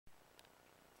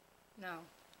No.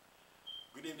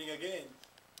 Good evening again.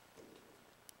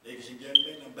 Ladies and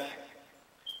gentlemen, I'm back.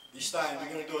 This time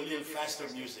we're going to do a little faster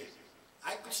music.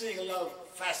 I could sing a lot of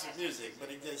faster music,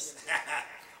 but it just,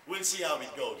 we'll see how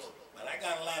it goes. But I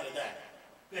got a lot of that.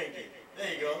 Thank you.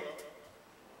 There you go.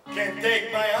 Can't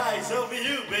take my eyes over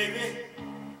you, baby.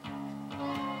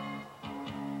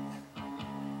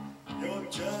 You're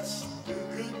just too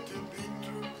good to be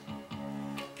true.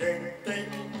 Can't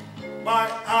take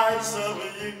my eyes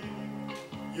over you.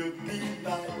 You'd be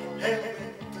like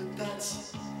heaven to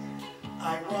touch.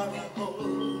 I wanna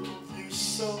hold you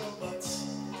so much.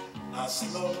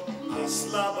 As long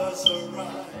as lovers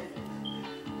arrive,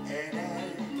 and I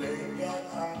thank God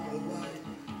I'm alive.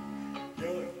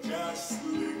 You're just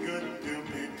too good to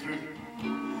be true.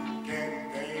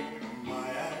 Can't take my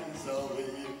eyes over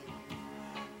you.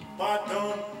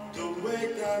 Pardon the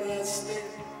way that I stay.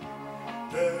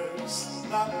 There's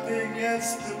nothing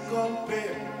else to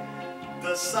compare.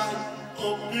 The sight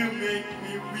of you make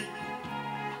me weak.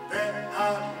 Then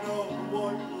I know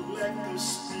what left to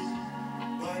speak.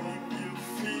 But if you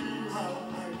feel how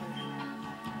I feel,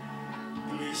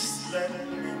 please let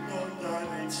me know that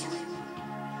it's real.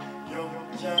 You're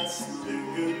just too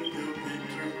good to be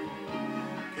true.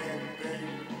 Can't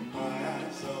take my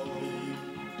eyes off you.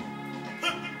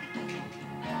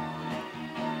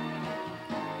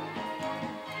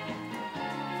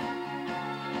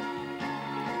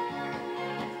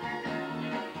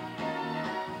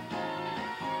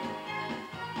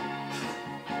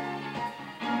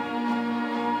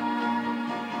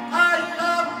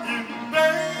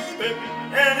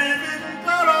 And if it's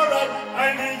not alright,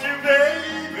 I need you,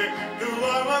 baby. Though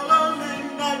I'm a lonely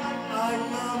night, I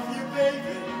love you,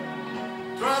 baby.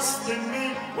 Trust in me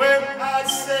when I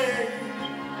say,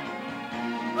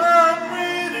 oh,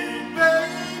 pretty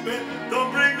baby, don't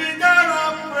bring me down, I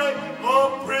pray.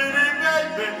 Oh, pretty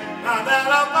baby, now that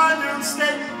I'm on your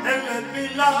stay, and let me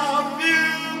love you,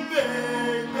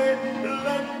 baby.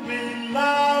 Let me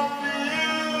love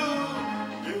you.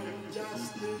 You're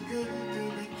just too good to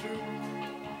be true.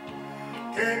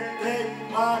 Can't take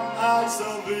my eyes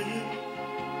over you.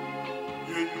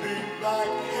 You'd be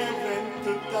like heaven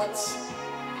to touch.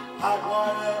 I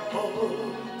wanna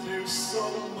hold you so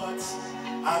much.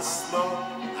 As long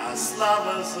as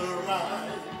lovers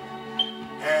arrive,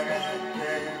 and I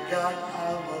thank God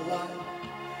I'm alive.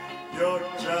 You're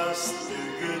just too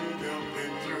good to be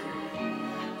true.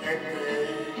 Can't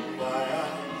take my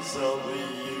eyes over you.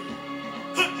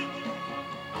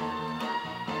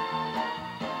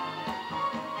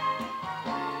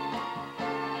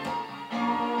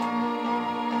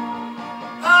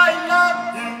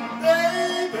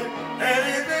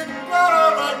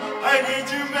 I need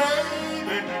you,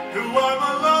 baby. Though I'm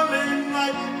a lonely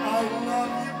night, I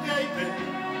love you, baby.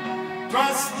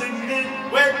 Trust in me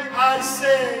when I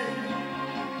say,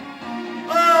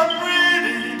 oh,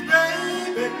 pretty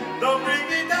baby, don't bring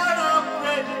me down, I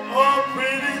pray. Oh,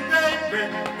 pretty baby,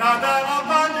 now that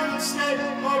I'm on you, stay.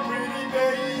 Oh, pretty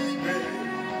baby,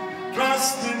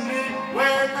 trust in me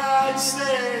when I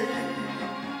say,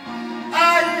 I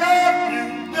love you,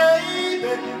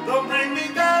 baby. Don't bring me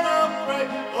down, I pray.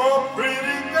 Oh,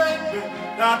 pretty baby,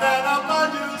 now that I'm on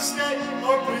you, stay.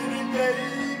 Oh, pretty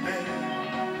baby,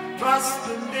 trust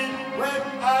in me when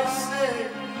I say,